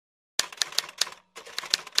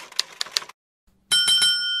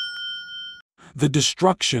The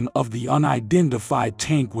destruction of the unidentified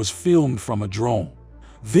tank was filmed from a drone.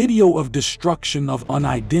 Video of destruction of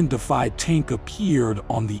unidentified tank appeared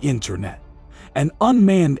on the internet. An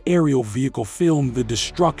unmanned aerial vehicle filmed the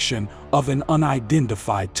destruction of an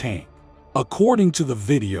unidentified tank. According to the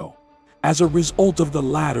video, as a result of the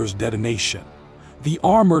latter's detonation, the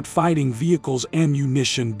armored fighting vehicle's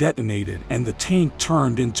ammunition detonated and the tank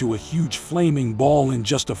turned into a huge flaming ball in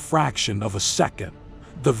just a fraction of a second.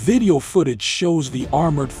 The video footage shows the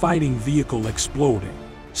armored fighting vehicle exploding,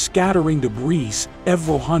 scattering debris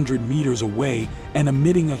several hundred meters away and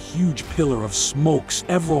emitting a huge pillar of smoke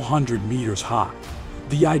several hundred meters high.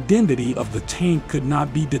 The identity of the tank could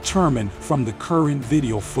not be determined from the current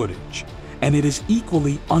video footage, and it is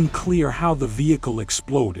equally unclear how the vehicle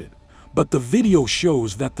exploded. But the video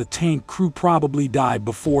shows that the tank crew probably died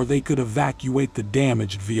before they could evacuate the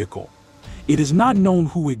damaged vehicle. It is not known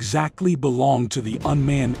who exactly belonged to the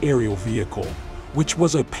unmanned aerial vehicle, which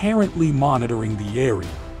was apparently monitoring the area.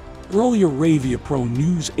 Earlier, Ravia Pro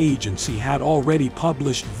news agency had already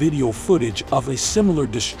published video footage of a similar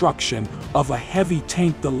destruction of a heavy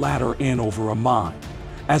tank, the latter in over a mine,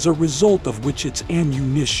 as a result of which its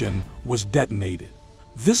ammunition was detonated.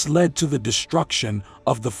 This led to the destruction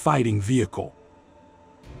of the fighting vehicle.